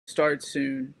Start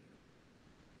soon.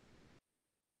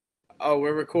 Oh,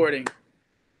 we're recording.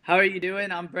 How are you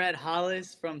doing? I'm Brett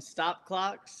Hollis from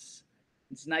StopClocks.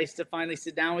 It's nice to finally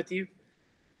sit down with you.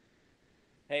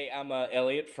 Hey, I'm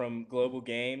Elliot from Global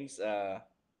Games.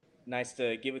 Nice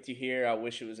to get with you here. I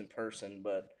wish it was in person,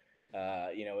 but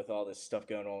with all this stuff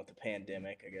going on with the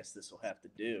pandemic, I guess this will have to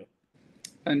do.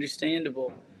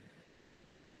 Understandable.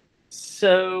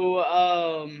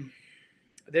 So,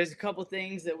 there's a couple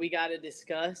things that we got to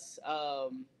discuss.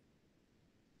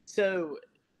 So,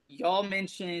 y'all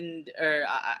mentioned, or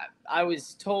I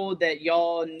was told that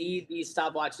y'all need these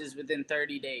stopwatches within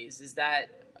 30 days. Is that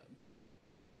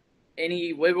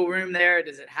any wiggle room there?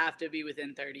 Does it have to be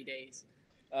within 30 days?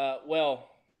 Well,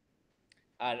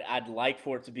 I'd like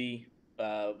for it to be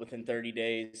within 30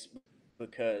 days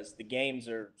because the games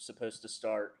are supposed to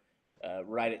start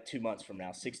right at 2 months from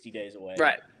now, 60 days away.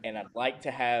 Right. And I'd like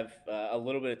to have a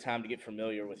little bit of time to get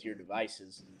familiar with your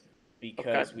devices Okay.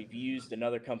 because we've used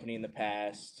another company in the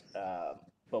past,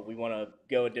 but we want to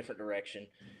go a different direction.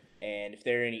 And if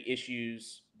there are any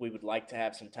issues, we would like to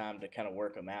have some time to kind of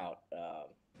work them out.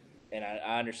 And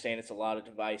I understand it's a lot of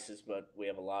devices, but we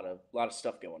have a lot of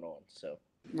stuff going on. So.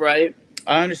 Right.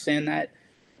 I understand that.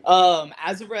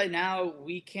 As of right now,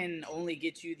 we can only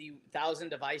get you the 1,000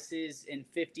 devices in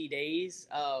 50 days.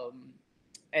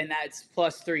 And that's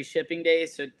plus 3 shipping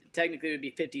days. So technically it would be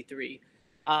 53.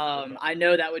 Okay. I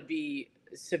know that would be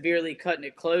severely cutting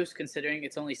it close considering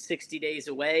it's only 60 days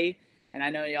away. And I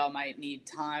know y'all might need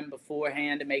time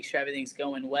beforehand to make sure everything's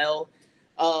going well.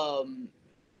 Um,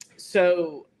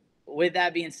 so with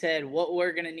that being said, what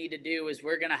we're going to need to do is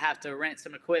we're going to have to rent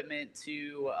some equipment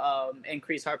to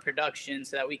increase our production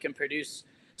so that we can produce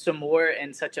some more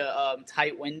in such a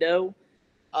tight window,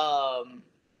 um,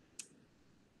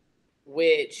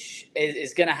 which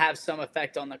is going to have some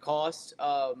effect on the cost,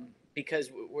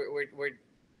 because we're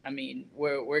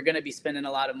going to be spending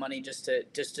a lot of money just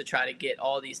to try to get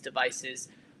all these devices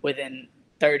within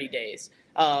 30 days.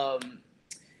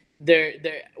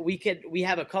 We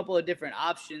have a couple of different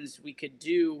options we could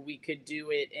do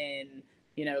it in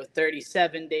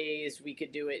 37 days, we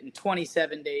could do it in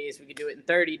 27 days, we could do it in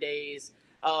 30 days,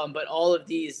 but all of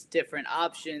these different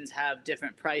options have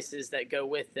different prices that go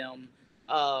with them.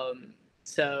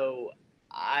 So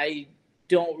I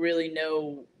don't really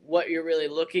know what you're really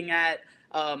looking at.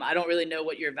 I don't really know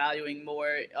what you're valuing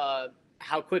more,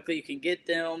 how quickly you can get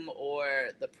them or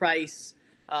the price.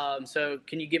 So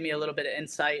can you give me a little bit of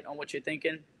insight on what you're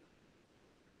thinking?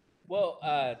 Well,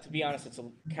 to be honest, it's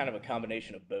kind of a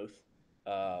combination of both.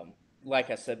 Like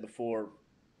I said before,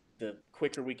 the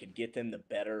quicker we could get them, the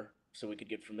better, so we could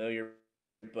get familiar.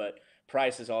 But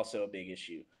price is also a big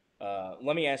issue.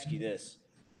 Let me ask you this: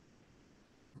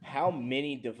 how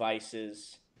many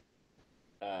devices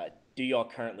do y'all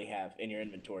currently have in your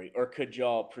inventory, or could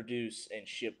y'all produce and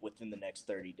ship within the next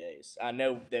 30 days? I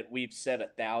know that we've said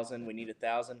 1,000. We need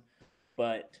 1,000,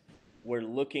 but we're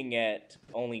looking at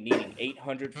only needing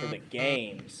 800 for the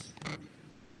games,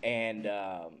 and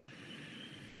um,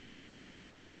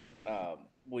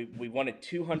 we wanted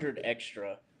 200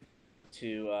 extra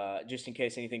to just in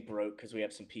case anything broke because we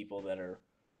have some people that are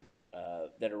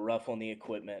rough on the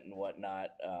equipment and whatnot.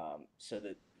 So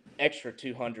the extra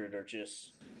 200 are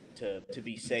just to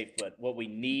be safe, but what we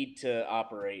need to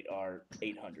operate are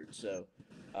 800. So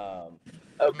um,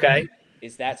 Okay.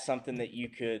 is that something that you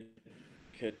could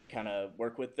kind of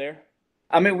work with there?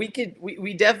 I mean, we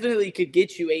definitely could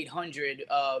get you 800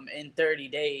 in 30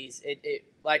 days. It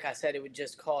like I said, it would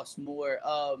just cost more.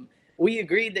 We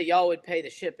agreed that y'all would pay the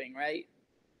shipping, right?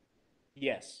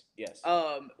 Yes, yes.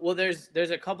 Well, there's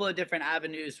a couple of different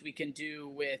avenues we can do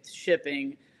with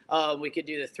shipping. We could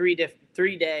do the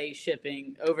 3 day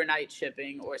shipping, overnight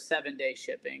shipping, or 7 day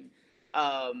shipping.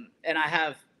 And I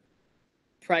have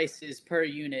prices per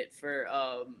unit for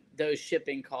those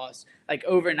shipping costs. Like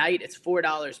overnight, it's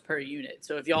 $4 per unit.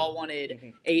 So if y'all wanted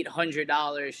Hmm.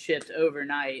 $800 shipped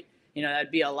overnight,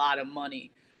 that'd be a lot of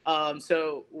money.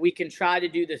 So we can try to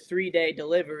do the 3 day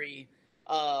delivery.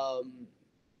 Um,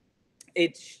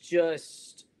 it's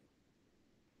just,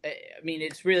 I mean,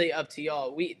 it's really up to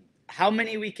y'all. How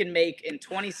many we can make in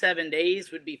 27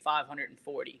 days would be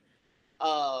 540.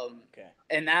 Um, Okay.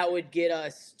 and that would get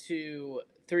us to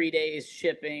 3 days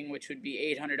shipping, which would be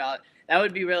 $800. That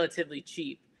would be relatively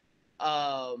cheap,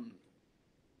 um,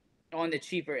 on the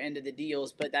cheaper end of the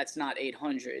deals, but that's not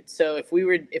 800. So if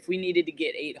we needed to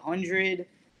get 800,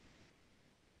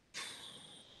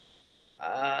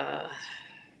 uh,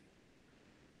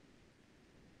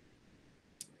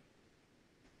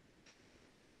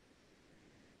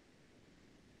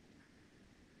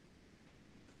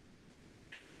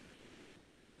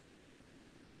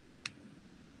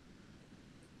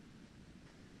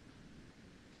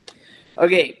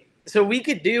 Okay, so we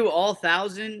could do all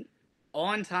 1,000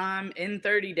 on time in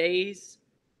 30 days,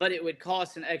 but it would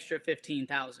cost an extra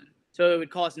 15,000. So it would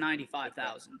cost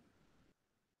 95,000.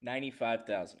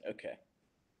 95,000. Okay.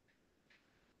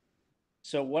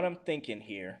 So what I'm thinking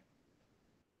here,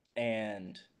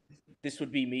 and this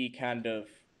would be me kind of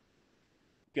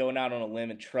going out on a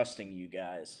limb and trusting you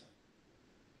guys.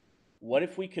 What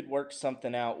if we could work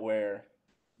something out where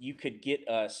you could get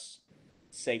us,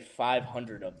 say,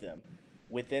 500 of them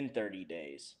within 30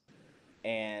 days,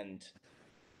 and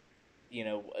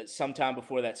sometime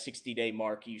before that 60-day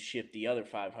mark, you ship the other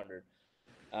 500.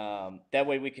 That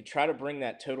way, we could try to bring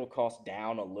that total cost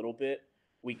down a little bit.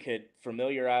 We could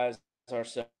familiarize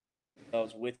ourselves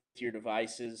with your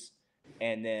devices,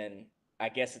 and then I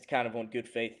guess it's kind of on good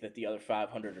faith that the other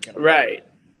 500 are going to work. Right.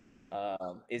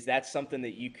 Is that something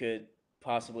that you could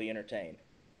possibly entertain?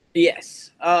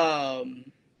 Yes.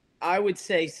 I would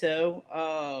say so.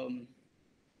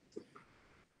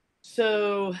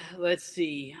 So let's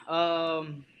see. So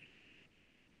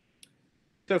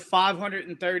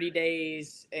 530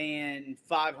 days and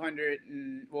 500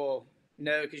 and well,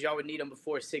 no, because y'all would need them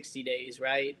before 60 days,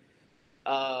 right?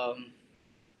 Um,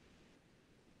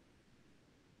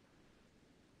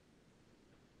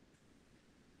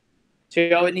 so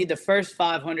y'all would need the first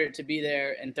 500 to be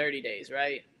there in 30 days,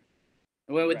 right?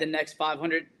 And when would the Right. next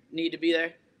 500 need to be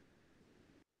there?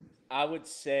 I would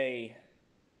say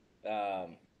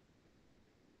um,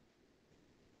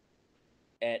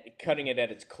 at cutting it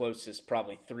at its closest,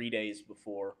 probably 3 days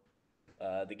before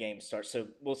the game starts. So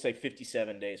we'll say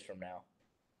 57 days from now.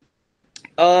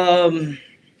 Um,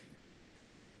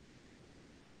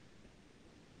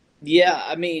 yeah,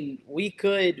 I mean, we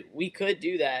could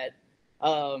do that.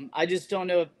 I just don't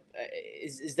know if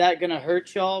is that gonna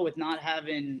hurt y'all with not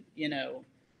having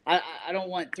I don't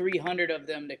want 300 of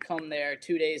them to come there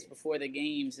 2 days before the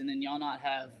games and then y'all not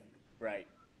have Right.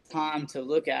 time to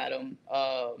look at them.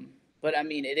 But I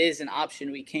mean, it is an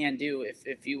option we can do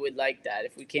if you would like that.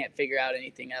 If we can't figure out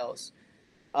anything else,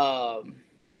 um,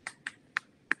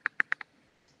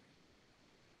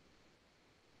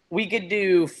 we could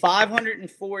do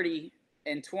 540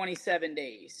 in 27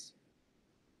 days,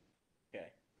 Okay.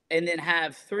 and then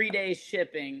have 3 days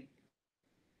shipping.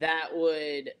 That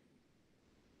would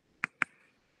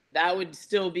that would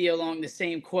still be along the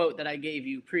same quote that I gave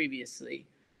you previously.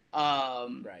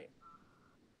 Um, Right.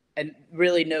 and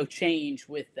really no change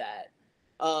with that.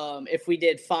 If we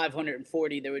did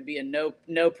 540, there would be a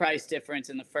no price difference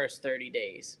in the first 30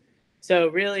 days. So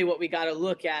really, what we got to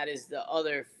look at is the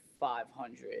other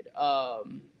 500.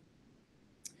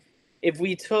 If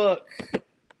we took,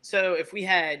 so if we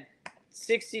had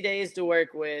 60 days to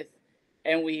work with,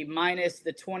 and we minus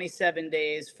the 27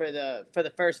 days for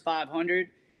the first 500,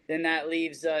 then that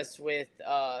leaves us with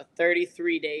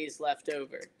 33 days left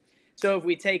over. So if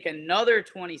we take another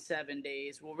 27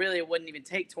 days, well, really, it wouldn't even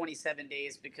take 27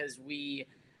 days because we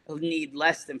need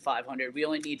less than 500. We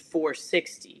only need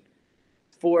 460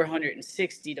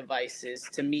 devices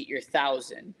to meet your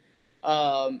 1,000.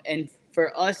 And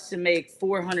for us to make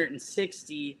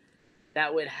 460,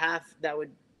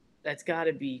 that's got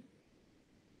to be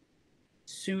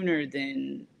sooner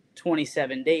than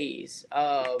 27 days.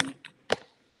 Let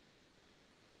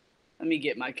me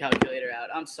get my calculator out.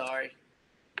 I'm sorry.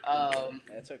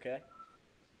 That's okay.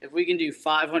 If we can do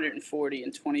 540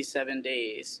 in 27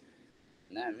 days,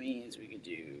 that means we could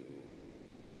do.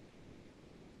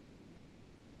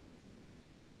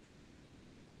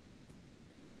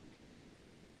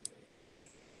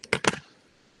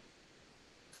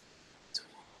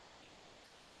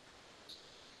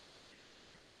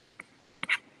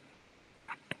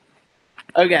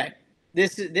 Okay,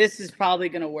 this is probably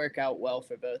going to work out well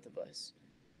for both of us.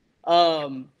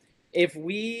 Um, if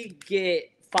we get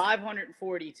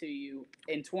 540 to you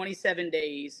in 27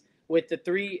 days with the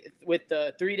 3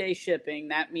 day shipping,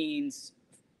 that means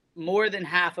more than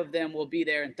half of them will be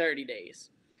there in 30 days.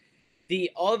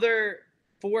 The other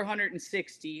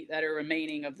 460 that are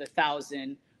remaining of the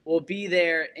 1,000 will be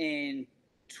there in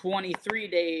 23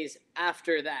 days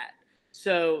after that.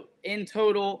 So in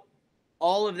total,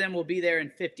 all of them will be there in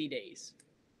 50 days.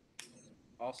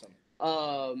 Awesome.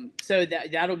 So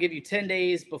that'll give you 10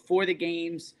 days before the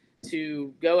games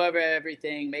to go over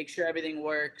everything, make sure everything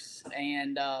works,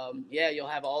 and yeah, you'll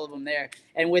have all of them there.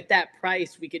 And with that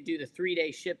price, we could do the 3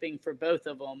 day shipping for both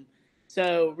of them.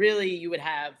 So really, you would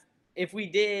have, if we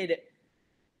did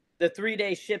the 3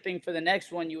 day shipping for the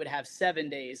next one, you would have 7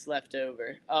 days left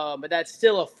over. But that's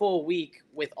still a full week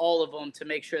with all of them to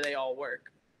make sure they all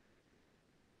work.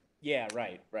 Yeah.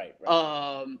 Right. Right.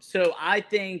 Right. So I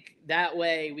think that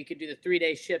way we could do the 3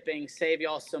 day shipping, save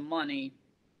y'all some money,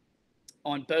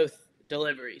 on both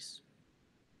deliveries,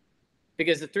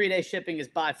 because the 3-day shipping is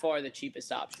by far the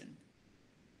cheapest option.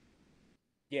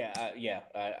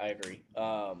 I agree.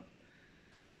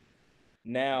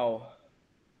 Now,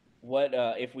 what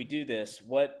if we do this?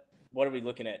 What are we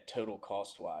looking at total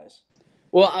cost wise?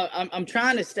 Well, I'm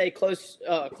trying to stay close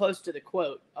to the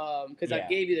quote, because I Yeah.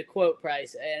 gave you the quote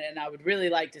price, and I would really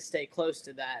like to stay close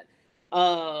to that.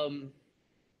 I'm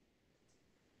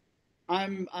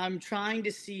trying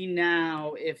to see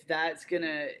now if that's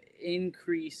gonna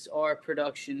increase our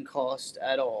production cost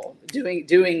at all.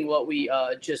 Doing what we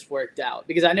just worked out,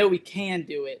 because I know we can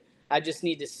do it. I just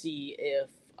need to see if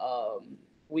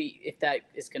that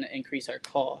is gonna increase our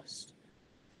cost.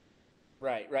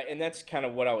 Right, right, and that's kind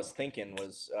of what I was thinking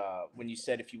was when you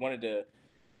said if you wanted to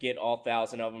get all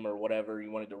 1,000 of them or whatever,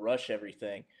 you wanted to rush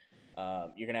everything,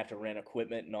 you're gonna have to rent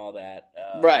equipment and all that.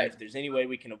 And Right. if there's any way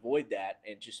we can avoid that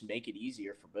and just make it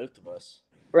easier for both of us,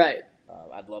 Right.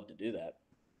 I'd love to do that.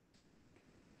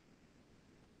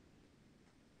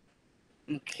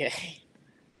 Okay.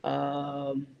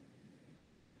 Um,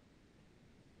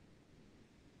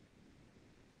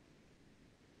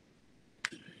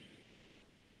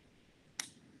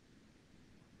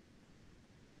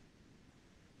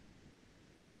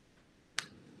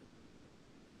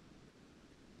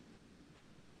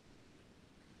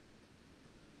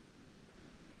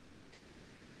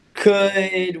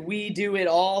 could we do it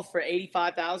all for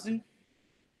 85,000?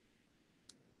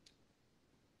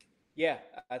 Yeah,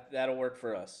 that'll work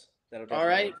for us. That'll All definitely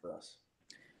right. work for us.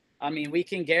 I mean, we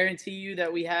can guarantee you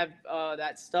that we have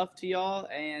that stuff to y'all,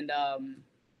 and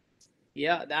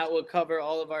yeah, that would cover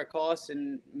all of our costs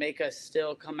and make us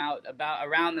still come out about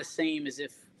around the same as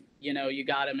if you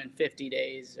got them in 50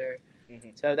 days or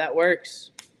Hmm. so. That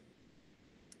works.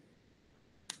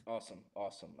 Awesome,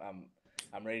 awesome.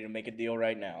 I'm ready to make a deal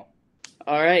right now.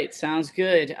 All right, sounds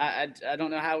good. I don't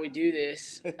know how we do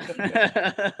this, but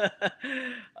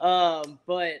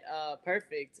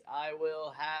perfect. I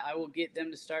will get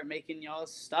them to start making y'all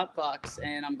stop clocks,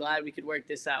 and I'm glad we could work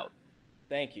this out.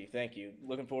 Thank you, thank you.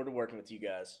 Looking forward to working with you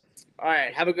guys. All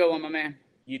right, have a good one, my man.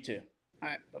 You too. All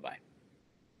right, bye bye.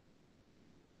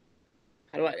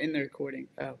 How do I end the recording?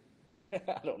 Oh,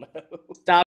 I don't know. stop.